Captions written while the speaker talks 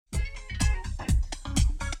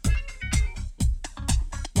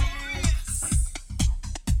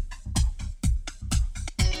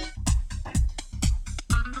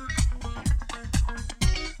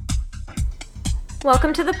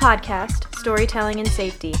Welcome to the podcast, Storytelling and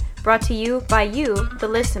Safety, brought to you by you, the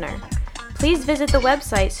listener. Please visit the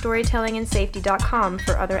website storytellingandsafety.com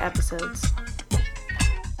for other episodes.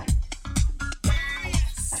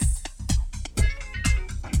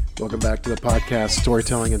 Welcome back to the podcast,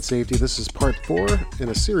 Storytelling and Safety. This is part 4 in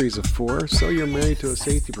a series of 4, So You're Married to a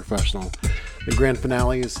Safety Professional. The grand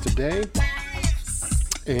finale is today,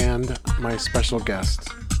 and my special guest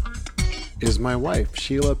is my wife,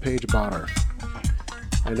 Sheila Paige Botter.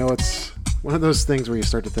 I know it's one of those things where you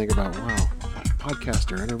start to think about, wow, a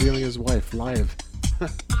podcaster interviewing his wife live.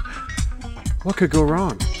 What could go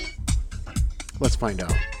wrong? Let's find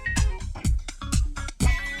out.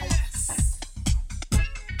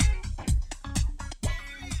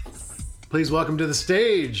 Please welcome to the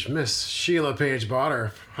stage, Miss Sheila Paige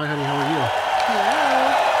Botter. Hi, honey, how are you?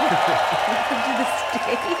 Hello. Welcome to the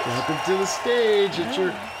stage. Welcome to the stage. It's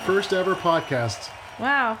your first ever podcast.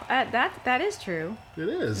 Wow, that is true. It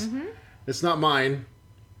is. Mm-hmm. It's not mine,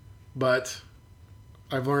 but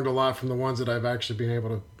I've learned a lot from the ones that I've actually been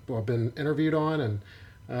able to, been interviewed on.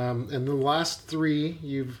 And the last 3,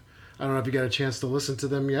 I don't know if you got a chance to listen to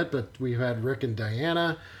them yet, but we've had Rick and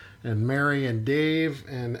Diana, and Mary and Dave,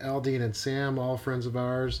 and Aldine and Sam, all friends of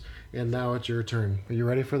ours. And now it's your turn. Are you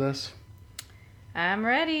ready for this? I'm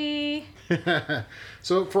ready.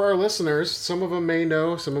 So for our listeners, some of them may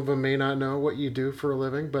know, some of them may not know what you do for a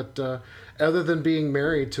living. But other than being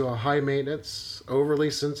married to a high-maintenance, overly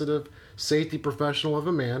sensitive safety professional of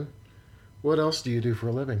a man, what else do you do for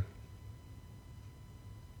a living?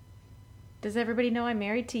 Does everybody know I'm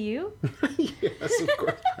married to you? Yes, of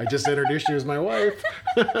course. I just introduced you as my wife.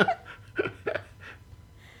 What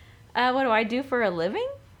do I do for a living?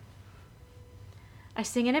 I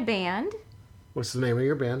sing in a band What's the name of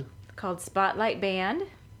your band? called Spotlight Band.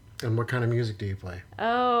 And what kind of music do you play?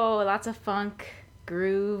 Oh, lots of funk,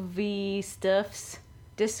 groovy stuffs,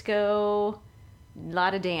 disco, a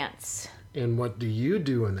lot of dance. And what do you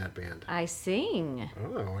do in that band? I sing.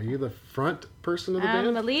 Oh, are you the front person of the I'm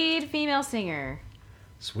band? the lead female singer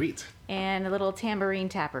Sweet. and a little tambourine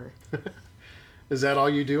tapper. Is that all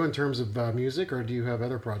you do in terms of music, or do you have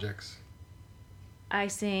other projects? I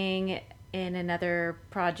sing in another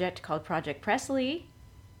project called Project Presley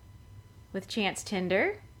with Chance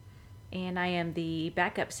Tinder, and I am the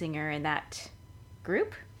backup singer in that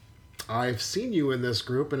group. I've seen you in this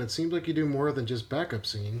group, and it seems like you do more than just backup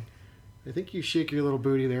singing. I think you shake your little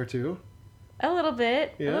booty there, too. A little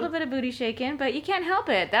bit. Yeah. A little bit of booty shaking, but you can't help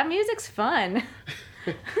it. That music's fun.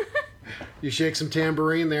 You shake some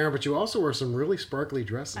tambourine there, but you also wear some really sparkly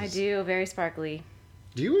dresses. I do. Very sparkly.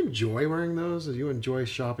 Do you enjoy wearing those, or do you enjoy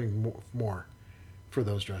shopping more for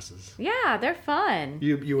those dresses? Yeah, they're fun.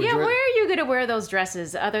 You enjoy where are you going to wear those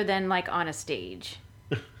dresses other than like on a stage?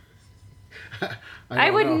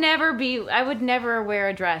 I would never wear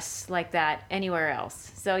a dress like that anywhere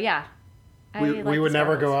else. So yeah. We would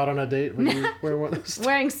never go out on a date when you wear one of those.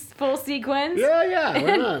 Wearing full sequins? Yeah,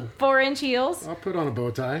 why not? 4-inch heels? I'll put on a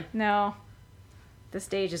bow tie. No. The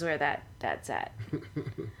stage is where that's at.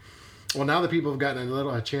 Well, now that people have gotten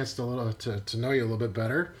a chance to know you a little bit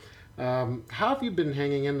better, how have you been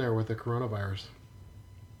hanging in there with the coronavirus?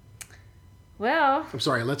 Well, I'm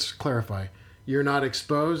sorry, let's clarify. You're not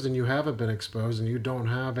exposed, and you haven't been exposed, and you don't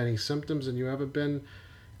have any symptoms, and you haven't been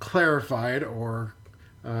clarified or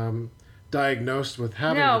diagnosed with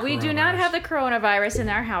having no, the we do not have the coronavirus in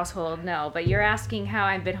our household, no. But you're asking how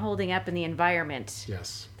I've been holding up in the environment.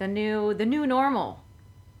 Yes. The new normal.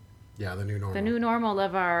 Yeah, the new normal. The new normal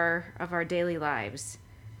of our daily lives.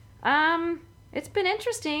 It's been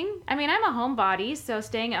interesting. I mean, I'm a homebody, so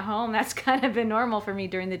staying at home, that's kind of been normal for me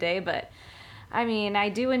during the day. But, I mean, I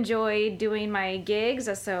do enjoy doing my gigs,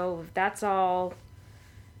 so that's all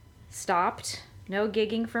stopped. No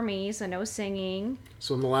gigging for me, so no singing.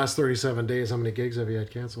 So in the last 37 days, how many gigs have you had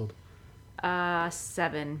canceled?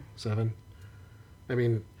 7. 7? I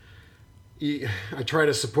mean, I try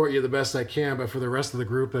to support you the best I can, but for the rest of the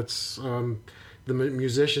group, that's the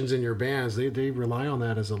musicians in your bands, they rely on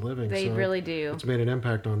that as a living. They really do. It's made an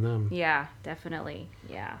impact on them. Yeah, definitely.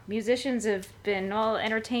 Yeah. Musicians have been,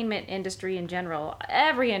 entertainment industry in general,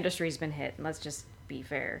 every industry's been hit, let's just be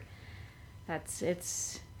fair.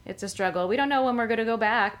 It's a struggle. We don't know when we're going to go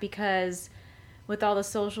back because with all the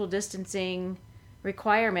social distancing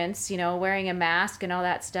requirements, wearing a mask and all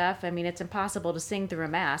that stuff, I mean, it's impossible to sing through a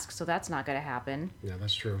mask, so that's not going to happen. Yeah,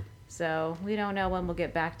 that's true. So we don't know when we'll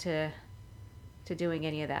get back to doing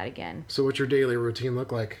any of that again. So what's your daily routine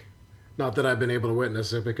look like? Not that I've been able to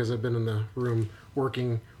witness it because I've been in the room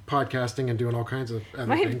working podcasting and doing all kinds of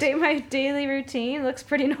other things. My daily routine looks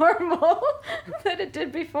pretty normal that it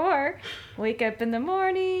did before. Wake up in the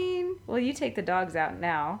morning. Well, you take the dogs out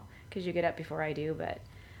now because you get up before I do, but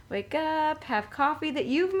wake up, have coffee that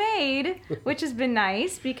you've made, which has been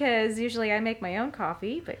nice because usually I make my own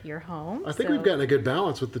coffee, but you're home. I think we've gotten a good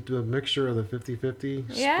balance with the mixture of the 50-50 split.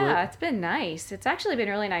 Yeah, it's been nice. It's actually been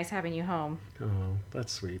really nice having you home. Oh,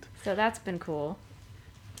 that's sweet. So that's been cool.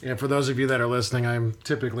 And for those of you that are listening, I'm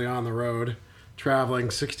typically on the road, traveling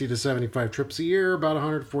 60 to 75 trips a year, about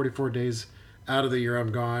 144 days out of the year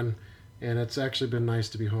I'm gone. And it's actually been nice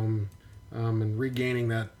to be home and regaining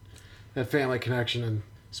that family connection and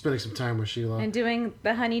spending some time with Sheila. And doing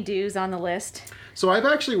the honeydews on the list. So I've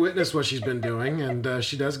actually witnessed what she's been doing, and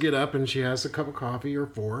she does get up and she has a cup of coffee or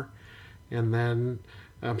 4, and then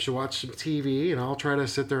she'll watch some TV, and I'll try to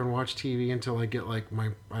sit there and watch TV until I get like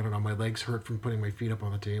my legs hurt from putting my feet up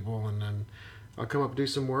on the table, and then I'll come up and do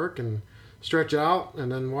some work and stretch out, and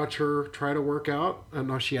then watch her try to work out. I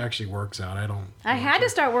know she actually works out. I had to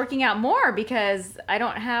start working out more because I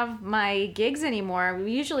don't have my gigs anymore.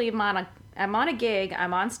 Usually I'm on a gig,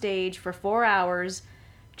 I'm on stage for 4 hours,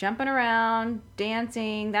 jumping around,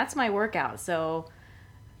 dancing. That's my workout. So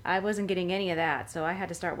I wasn't getting any of that. So I had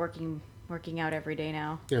to start working out every day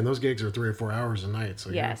now. Yeah, and those gigs are 3 or 4 hours a night. So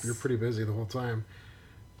yes. You're pretty busy the whole time.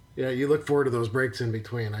 Yeah, you look forward to those breaks in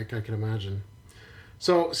between. I can imagine.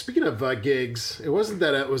 So speaking of gigs, it wasn't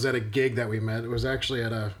that it was at a gig that we met. It was actually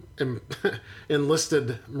at a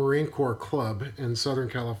enlisted Marine Corps club in Southern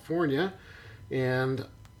California. And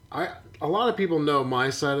a lot of people know my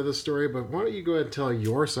side of the story, but why don't you go ahead and tell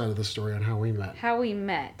your side of the story on how we met? How we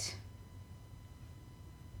met.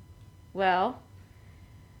 Well,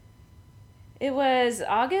 it was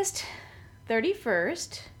August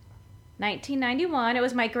 31st, 1991. It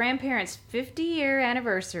was my grandparents' 50-year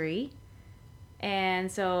anniversary.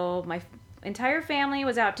 And so my entire family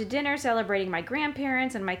was out to dinner celebrating my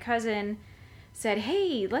grandparents, and my cousin said,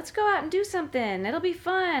 hey, let's go out and do something. It'll be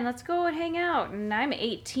fun. Let's go and hang out. And I'm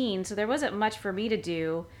 18, so there wasn't much for me to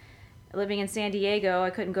do. Living in San Diego, I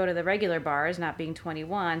couldn't go to the regular bars, not being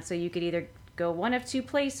 21, so you could either go one of 2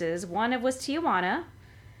 places. One of was Tijuana,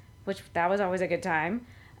 which that was always a good time,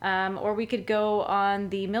 or we could go on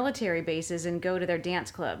the military bases and go to their dance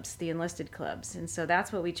clubs, the enlisted clubs. And so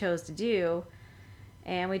that's what we chose to do.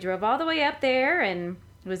 And we drove all the way up there, and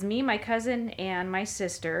it was me, my cousin, and my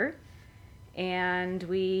sister. And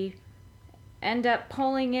we end up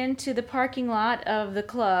pulling into the parking lot of the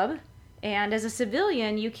club. And as a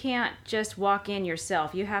civilian, you can't just walk in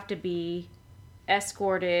yourself. You have to be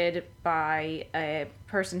escorted by a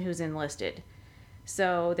person who's enlisted.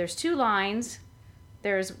 So there's 2 lines.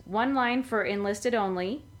 There's one line for enlisted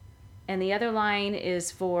only, and the other line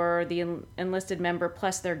is for the enlisted member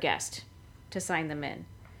plus their guest to sign them in.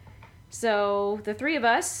 So the 3 of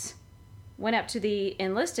us went up to the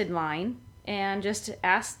enlisted line and just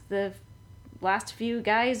asked the last few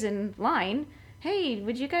guys in line, hey,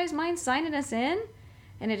 would you guys mind signing us in?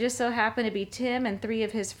 And it just so happened to be Tim and 3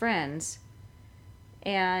 of his friends.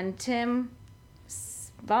 And Tim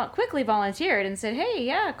quickly volunteered and said, hey,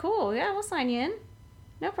 yeah, cool, yeah, we'll sign you in.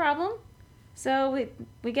 No problem. So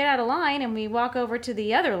we get out of line and we walk over to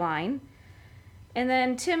the other line, and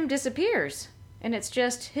then Tim disappears. And it's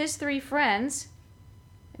just his 3 friends,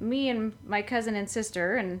 me and my cousin and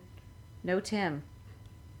sister, and no Tim.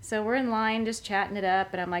 So we're in line just chatting it up,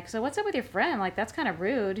 and I'm like, so what's up with your friend? Like, that's kind of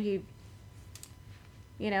rude. He,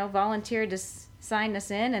 volunteered to sign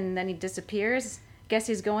us in, and then he disappears. Guess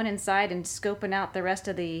he's going inside and scoping out the rest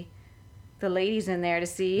of the ladies in there to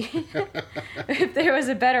see if there was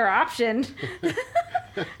a better option.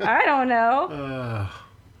 I don't know.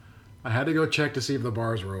 I had to go check to see if the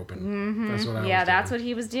bars were open. Mm-hmm. That's what I was doing. Yeah, that's what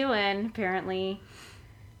he was doing, apparently.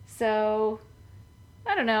 So,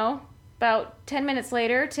 I don't know. About 10 minutes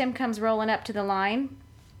later, Tim comes rolling up to the line,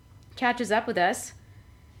 catches up with us,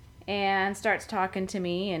 and starts talking to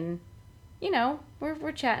me. And,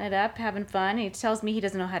 we're chatting it up, having fun. And he tells me he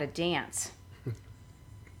doesn't know how to dance.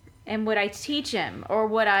 And would I teach him, or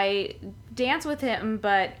would I dance with him,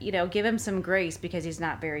 but, give him some grace because he's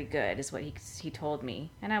not very good, is what he told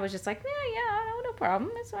me. And I was just like, yeah, no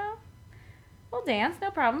problem. We'll dance,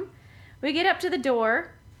 no problem. We get up to the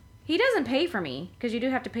door. He doesn't pay for me, because you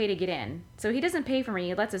do have to pay to get in. So he doesn't pay for me.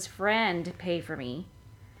 He lets his friend pay for me.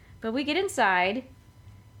 But we get inside,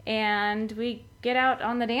 and we get out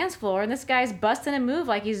on the dance floor, and this guy's busting a move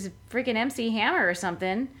like he's freaking MC Hammer or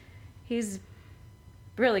something. He's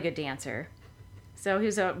really good dancer. So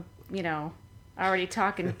he's already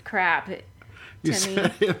talking crap to you me.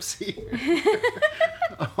 Said MC.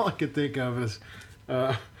 All I could think of is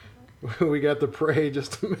we got to pray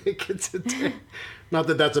just to make it today. Not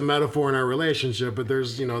that that's a metaphor in our relationship, but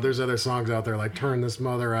there's other songs out there like Turn This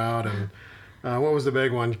Mother Out, and what was the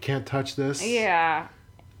big one? Can't Touch This? Yeah.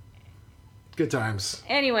 Good times.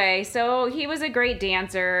 Anyway, so he was a great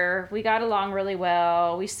dancer. We got along really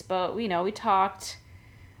well. We spoke, we talked.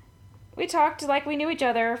 We talked like we knew each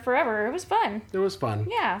other forever. It was fun. It was fun.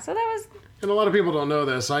 Yeah, so that was... And a lot of people don't know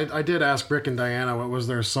this. I did ask Rick and Diana what was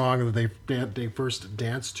their song that they first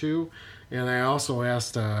danced to. And I also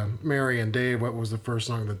asked Mary and Dave what was the first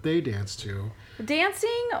song that they danced to.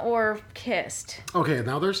 Dancing or kissed? Okay,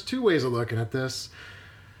 now there's two ways of looking at this.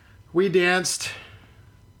 We danced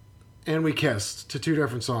and we kissed to two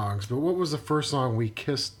different songs. But what was the first song we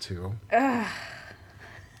kissed to?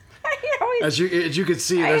 As you could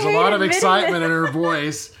see, there's a lot of excitement in her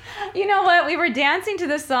voice. You know what? We were dancing to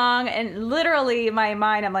this song, and literally in my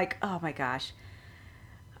mind, I'm like, oh my gosh,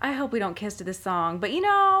 I hope we don't kiss to this song. But, we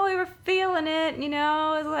were feeling it, it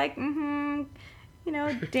was like,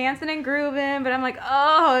 dancing and grooving. But I'm like,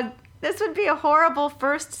 oh, this would be a horrible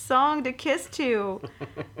first song to kiss to.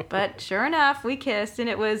 But sure enough, we kissed, and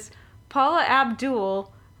it was Paula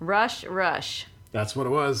Abdul, Rush, Rush. That's what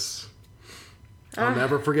it was. I'll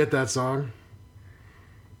never forget that song.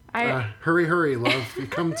 Hurry, hurry, love,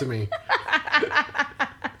 come to me.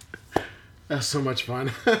 That's so much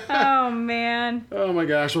fun. Oh, man. Oh, my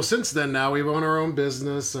gosh. Well, since then now, we've owned our own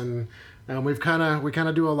business, and we kind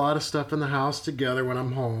of do a lot of stuff in the house together when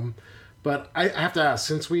I'm home. But I have to ask,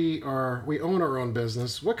 since we own our own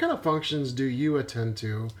business, what kind of functions do you attend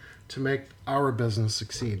to make our business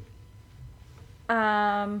succeed?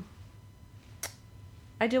 I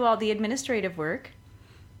do all the administrative work.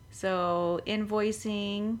 So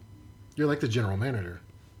invoicing. You're like the general manager.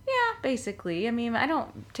 Yeah, basically. I mean, I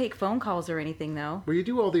don't take phone calls or anything, though. Well, you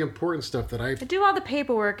do all the important stuff that I do all the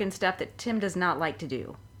paperwork and stuff that Tim does not like to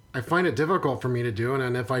do. I find it difficult for me to do,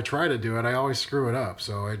 and if I try to do it, I always screw it up.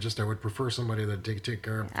 So I would prefer somebody that take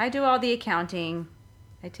care of it. I do all the accounting.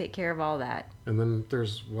 I take care of all that. And then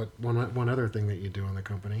there's one other thing that you do in the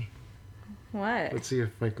company. What? Let's see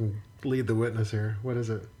if I can lead the witness here. What is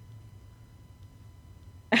it?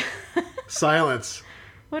 Silence.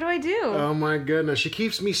 What do I do? Oh my goodness. She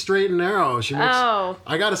keeps me straight and narrow.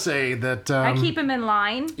 I gotta say that I keep him in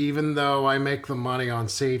line. Even though I make the money on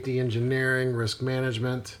safety engineering, risk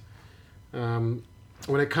management, when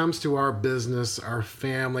it comes to our business, our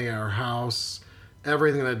family, our house,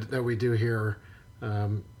 everything that we do here,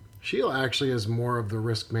 Sheila actually is more of the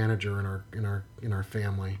risk manager in our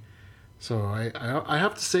family. So I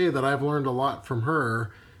have to say that I've learned a lot from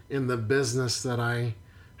her in the business that I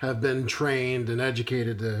have been trained and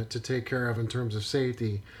educated to take care of in terms of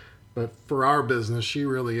safety. But for our business, she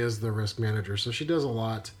really is the risk manager. So she does a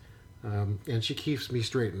lot, and she keeps me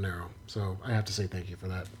straight and narrow. So I have to say thank you for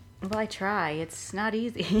that. Well, I try. It's not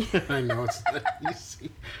easy. I know it's not easy.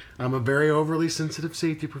 I'm a very overly sensitive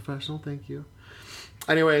safety professional. Thank you.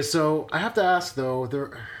 Anyway, so I have to ask, though,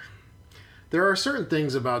 there are certain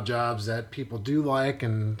things about jobs that people do like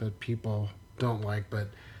and that people don't like, but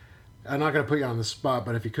I'm not going to put you on the spot,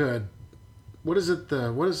 but if you could, what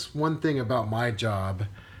is one thing about my job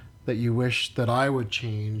that you wish that I would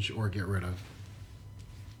change or get rid of?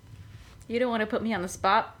 You don't want to put me on the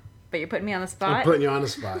spot, but you're putting me on the spot? I'm putting you on the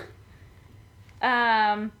spot.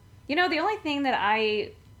 The only thing that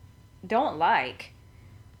I don't like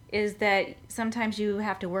is that sometimes you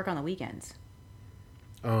have to work on the weekends.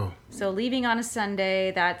 Oh. So leaving on a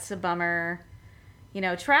Sunday, that's a bummer.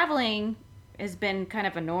 Traveling has been kind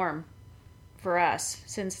of a norm for us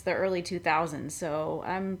since the early 2000s. So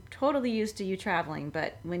I'm totally used to you traveling.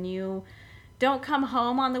 But when you don't come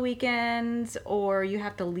home on the weekends or you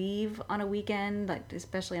have to leave on a weekend, like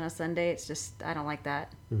especially on a Sunday, it's just, I don't like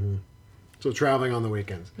that. Mm-hmm. So traveling on the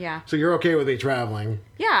weekends. Yeah. So you're okay with me traveling?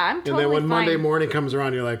 Yeah, I'm totally fine. And then when Monday morning comes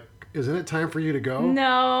around, you're like, isn't it time for you to go?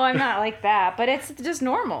 No, I'm not like that. But it's just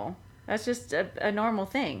normal. That's just a normal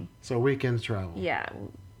thing. So weekends travel. Yeah.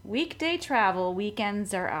 Weekday travel,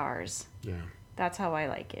 weekends are ours. Yeah. That's how I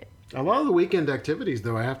like it. A lot of the weekend activities,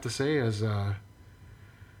 though, I have to say, is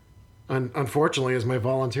unfortunately, is my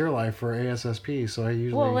volunteer life for ASSP. So I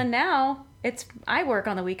usually... Well, and now I work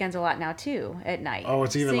on the weekends a lot now too, at night. Oh,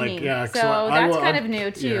 it's even singing. like, yeah. So that's kind of new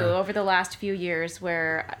too, yeah. Over the last few years,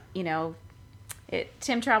 where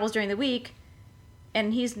Tim travels during the week,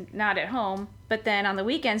 and he's not at home. But then on the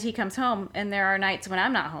weekends he comes home, and there are nights when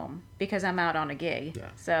I'm not home because I'm out on a gig. Yeah.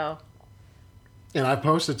 So. And I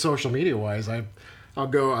posted social media wise.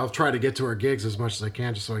 I'll try to get to her gigs as much as I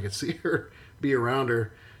can, just so I can see her, be around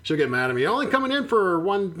her. She'll get mad at me. Only coming in for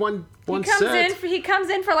one set. He comes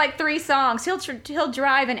in for like 3 songs. He'll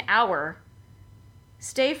drive an hour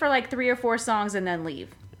stay for like 3 or 4 songs and then leave.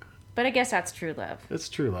 But I guess that's true love. It's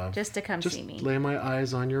true love. Just to come see me. Just lay my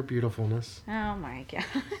eyes on your beautifulness. Oh my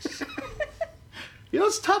gosh.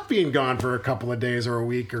 It's tough being gone for a couple of days or a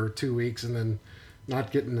week or 2 weeks and then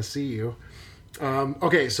not getting to see you.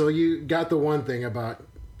 Okay, so you got the one thing about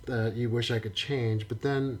that you wish I could change, but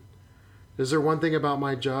then is there one thing about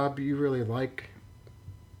my job you really like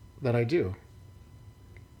that I do?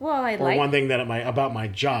 Well, or one thing that about my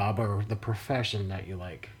job or the profession that you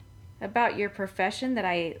like. About your profession that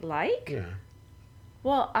I like? Yeah.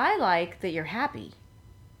 Well, I like that you're happy.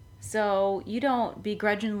 So you don't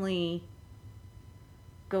begrudgingly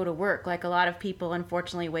go to work. Like a lot of people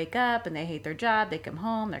unfortunately wake up and they hate their job. They come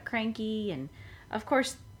home, they're cranky. And of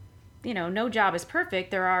course, no job is perfect.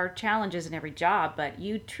 There are challenges in every job, but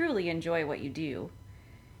you truly enjoy what you do.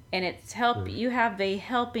 And it's you have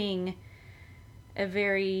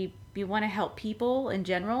you want to help people in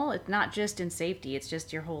general. It's not just in safety. It's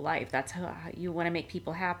just your whole life. That's how you want to make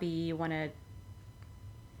people happy. You want to,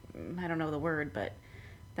 I don't know the word, but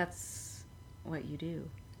that's what you do.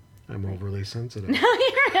 I'm overly sensitive. No,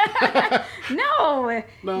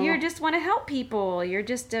 you just want to help people. You're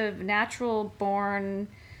just a natural born,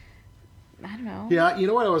 I don't know. Yeah, you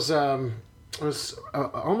know what? It was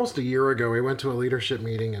almost a year ago. We went to a leadership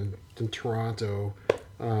meeting in Toronto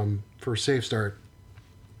for Safe Start.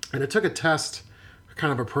 And it took a test,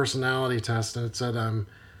 kind of a personality test, and it said I'm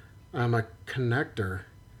a connector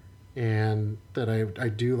and that I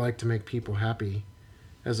do like to make people happy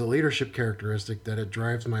as a leadership characteristic, that it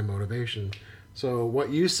drives my motivation. So what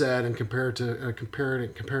you said and comparing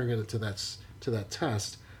it to that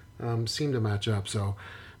test seemed to match up. So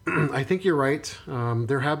I think you're right.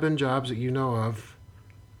 There have been jobs that you know of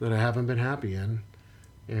that I haven't been happy in,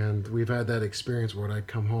 and we've had that experience where I'd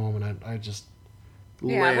come home and I just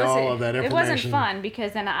lay all of that information. It wasn't fun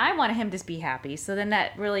because then I wanted him to be happy. So then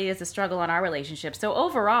that really is a struggle in our relationship. So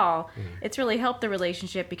overall, it's really helped the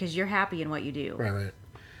relationship because you're happy in what you do. Right.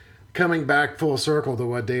 Coming back full circle to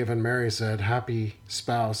what Dave and Mary said, happy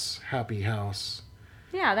spouse, happy house.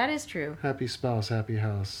 Yeah, that is true. Happy spouse, happy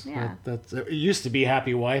house. Yeah. It used to be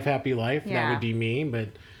happy wife, happy life. Yeah. That would be me, but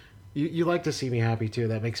you like to see me happy too.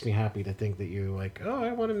 That makes me happy to think that you like, oh,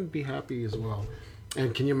 I want him to be happy as well.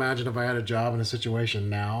 And can you imagine if I had a job in a situation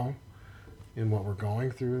now in what we're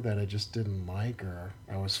going through that I just didn't like, or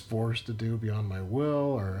I was forced to do beyond my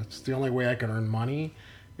will, or it's the only way I can earn money?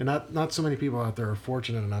 And not so many people out there are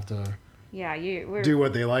fortunate enough to do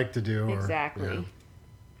what they like to do. Exactly.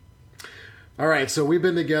 All right, so we've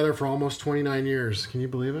been together for almost 29 years. Can you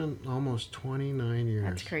believe it? Almost 29 years.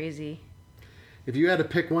 That's crazy. If you had to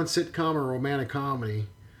pick one sitcom or romantic comedy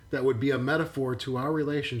that would be a metaphor to our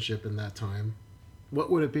relationship in that time, what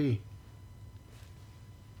would it be?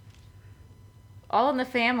 All in the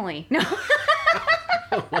Family. No.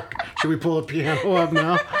 Should we pull a piano up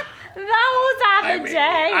now? Those are the days.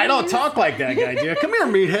 I don't talk like that guy, do you? Come here,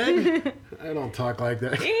 meathead. I don't talk like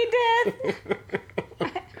that. He did.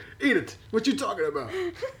 Eat it. What you talking about?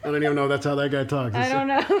 I don't even know that's how that guy talks. I don't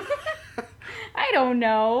know. I don't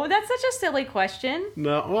know. That's such a silly question.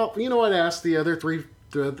 No. Well, you know what? I asked the other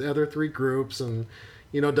three groups, and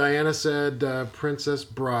Diana said Princess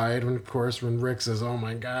Bride, and of course when Rick says, "Oh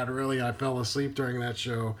my God, really? I fell asleep during that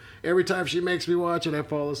show. Every time she makes me watch it, I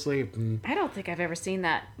fall asleep." And I don't think I've ever seen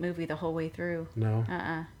that movie the whole way through. No.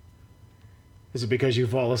 Is it because you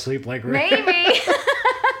fall asleep like Rick? Maybe.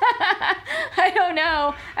 I don't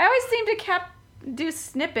know. I always seem to do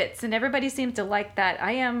snippets, and everybody seems to like that.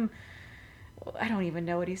 I don't even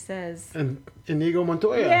know what he says. And Inigo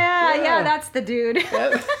Montoya. Yeah, that's the dude.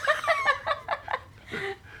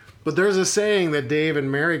 But there's a saying that Dave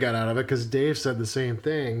and Mary got out of it, because Dave said the same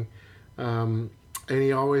thing. And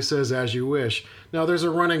he always says, "As you wish." Now, there's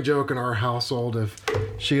a running joke in our household. If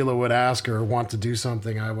Sheila would ask or want to do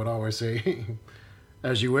something, I would always say,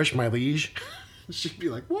 "As you wish, my liege." She'd be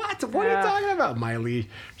like, "What? What are you talking about, my liege?"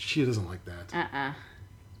 She doesn't like that.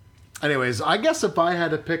 Anyways, I guess if I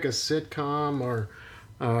had to pick a sitcom or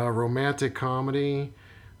a romantic comedy,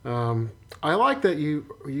 I like that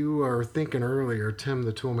you are thinking earlier, Tim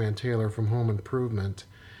the Toolman Taylor from Home Improvement.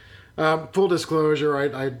 Full disclosure,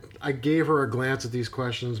 I gave her a glance at these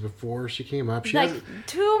questions before she came up.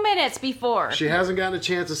 2 minutes before. She hasn't gotten a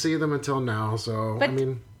chance to see them until now, so, but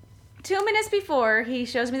 2 minutes before, he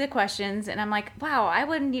shows me the questions, and I'm like, wow, I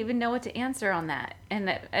wouldn't even know what to answer on that.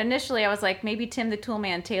 And initially, I was like, maybe Tim the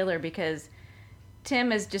Toolman Taylor, because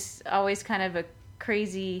Tim is just always kind of a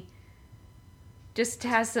crazy, just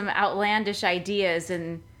has some outlandish ideas,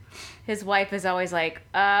 and his wife is always like,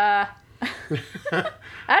 I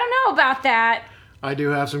don't know about that. I do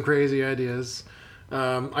have some crazy ideas.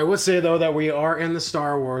 I would say, though, that we are in the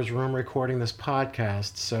Star Wars room recording this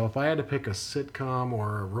podcast. So if I had to pick a sitcom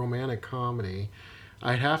or a romantic comedy,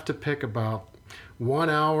 I'd have to pick about 1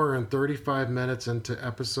 hour and 35 minutes into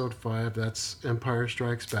episode 5. That's Empire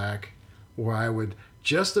Strikes Back, where I would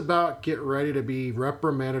just about get ready to be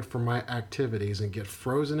reprimanded for my activities and get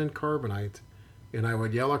frozen in carbonite. And I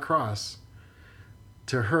would yell across.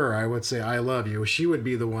 To her, I would say, I love you. She would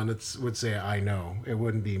be the one that would say, I know. It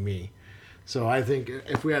wouldn't be me. So I think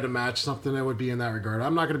if we had to match something, it would be in that regard.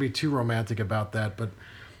 I'm not going to be too romantic about that, but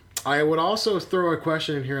I would also throw a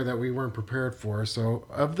question in here that we weren't prepared for. So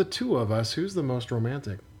of the two of us, who's the most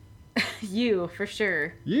romantic? You, for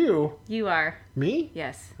sure. You? You are. Me?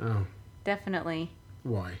 Yes. Oh. Definitely.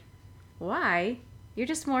 Why? Why? You're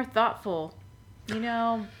just more thoughtful. You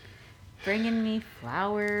know, bringing me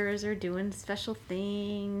flowers or doing special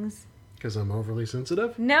things. Because I'm overly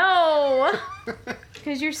sensitive? No!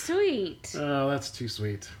 Because you're sweet. Oh, that's too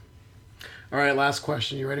sweet. All right, last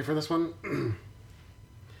question. You ready for this one?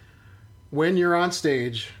 When you're on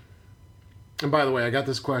stage, and by the way, I got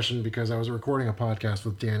this question because I was recording a podcast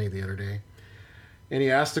with Danny the other day, and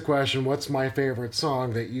he asked the question, what's my favorite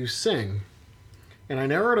song that you sing? And I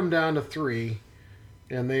narrowed them down to 3,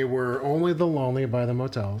 and they were Only the Lonely by the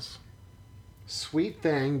Motels, Sweet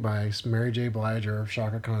Thing by Mary J. Blige or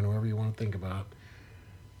Shaka Khan, whoever you want to think about.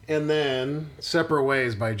 And then Separate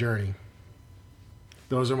Ways by Journey.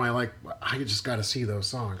 Those are my, I just got to see those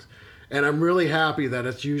songs. And I'm really happy that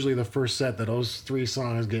it's usually the first set that those 3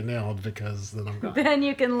 songs get nailed, because then I'm gone. Then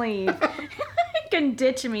you can leave. You can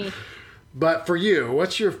ditch me. But for you,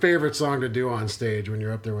 what's your favorite song to do on stage when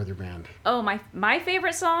you're up there with your band? Oh, my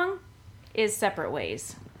favorite song is Separate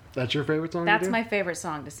Ways. That's your favorite song That's to do? my favorite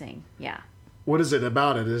song to sing, yeah. What is it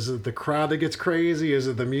about it? Is it the crowd that gets crazy? Is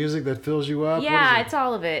it the music that fills you up? Yeah, it's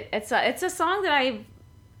all of it. It's a song that I've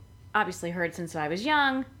obviously heard since I was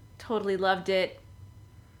young. Totally loved it.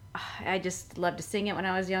 I just loved to sing it when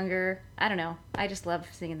I was younger. I don't know. I just love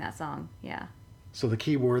singing that song. Yeah. So the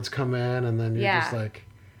keyboards come in, and then you're just like,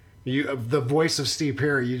 the voice of Steve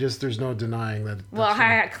Perry. There's no denying that. Well,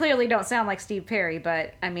 I clearly don't sound like Steve Perry,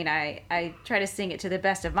 but I mean, I try to sing it to the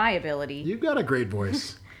best of my ability. You've got a great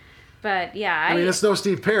voice. But yeah, I mean, it's no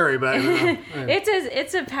Steve Perry, but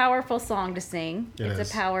it's a powerful song to sing. It's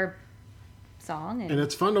a power song, and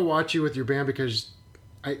it's fun to watch you with your band, because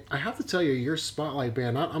I have to tell you, your Spotlight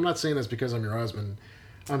band. I'm not saying this because I'm your husband.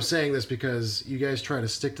 I'm saying this because you guys try to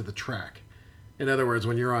stick to the track. In other words,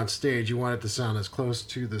 when you're on stage, you want it to sound as close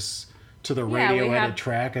to the radio edit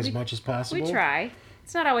track as much as possible. We try.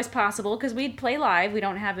 It's not always possible because we play live. We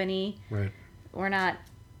don't have any. Right. We're not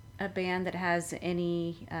a band that has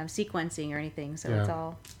any sequencing or anything, so it's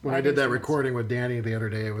all. When I did that recording with Danny the other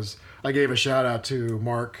day, I gave a shout out to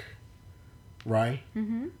Mark Rye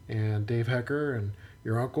and Dave Hecker and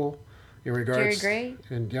your uncle. In regards, Jerry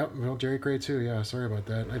Gray? And Jerry Gray too. Yeah, sorry about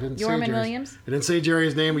that. I didn't Yorman say Williams? I didn't say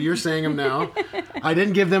Jerry's name, but you're saying him now. I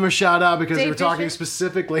didn't give them a shout out because Dave they were talking Fisher?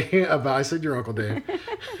 specifically about. I said your Uncle Dave.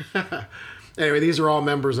 Anyway, these are all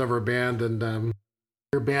members of our band, and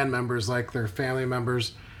they're band members like they're family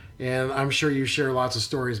members, and I'm sure you share lots of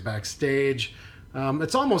stories backstage.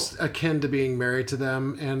 It's almost akin to being married to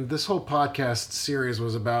them, and this whole podcast series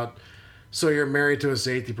was about so you're married to a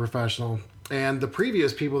safety professional. And the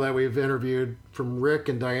previous people that we've interviewed, from Rick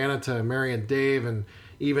and Diana to Mary and Dave and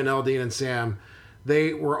even Eldine and Sam,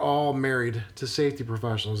 they were all married to safety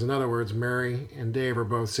professionals. In other words, Mary and Dave are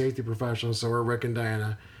both safety professionals, so are Rick and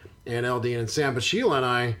Diana and Eldine and Sam. But Sheila and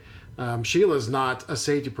I, Sheila's not a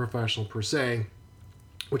safety professional per se,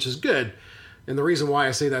 which is good. And the reason why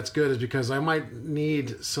I say that's good is because I might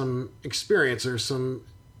need some experience or some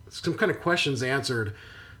kind of questions answered.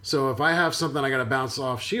 So if I have something I got to bounce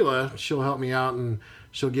off Sheila, she'll help me out and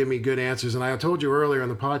she'll give me good answers. And I told you earlier in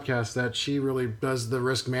the podcast that she really does the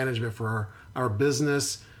risk management for our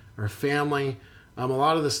business, our family, a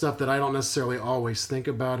lot of the stuff that I don't necessarily always think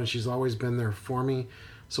about, and she's always been there for me.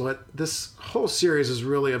 So this whole series is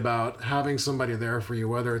really about having somebody there for you,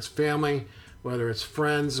 whether it's family, whether it's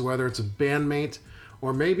friends, whether it's a bandmate,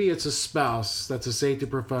 or maybe it's a spouse that's a safety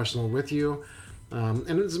professional with you.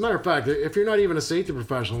 And as a matter of fact, if you're not even a safety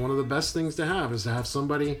professional, one of the best things to have is to have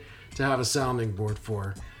somebody to have a sounding board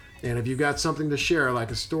for. And if you've got something to share,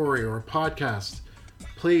 like a story or a podcast,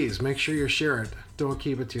 please make sure you share it. Don't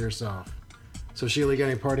keep it to yourself. So Sheila, you got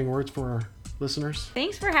any parting words for our listeners?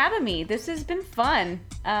 Thanks for having me. This has been fun.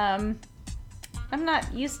 I'm not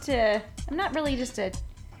really just a,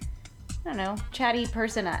 chatty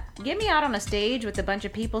person. Get me out on a stage with a bunch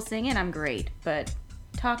of people singing, I'm great. But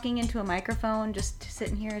talking into a microphone, just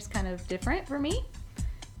sitting here is kind of different for me.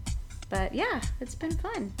 But yeah, it's been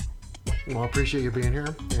fun. Well, I appreciate you being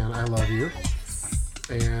here, and I love you.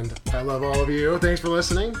 And I love all of you. Thanks for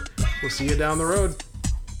listening. We'll see you down the road.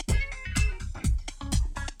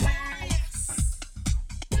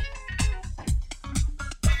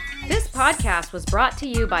 This podcast was brought to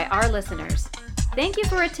you by our listeners. Thank you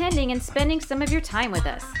for attending and spending some of your time with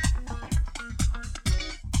us.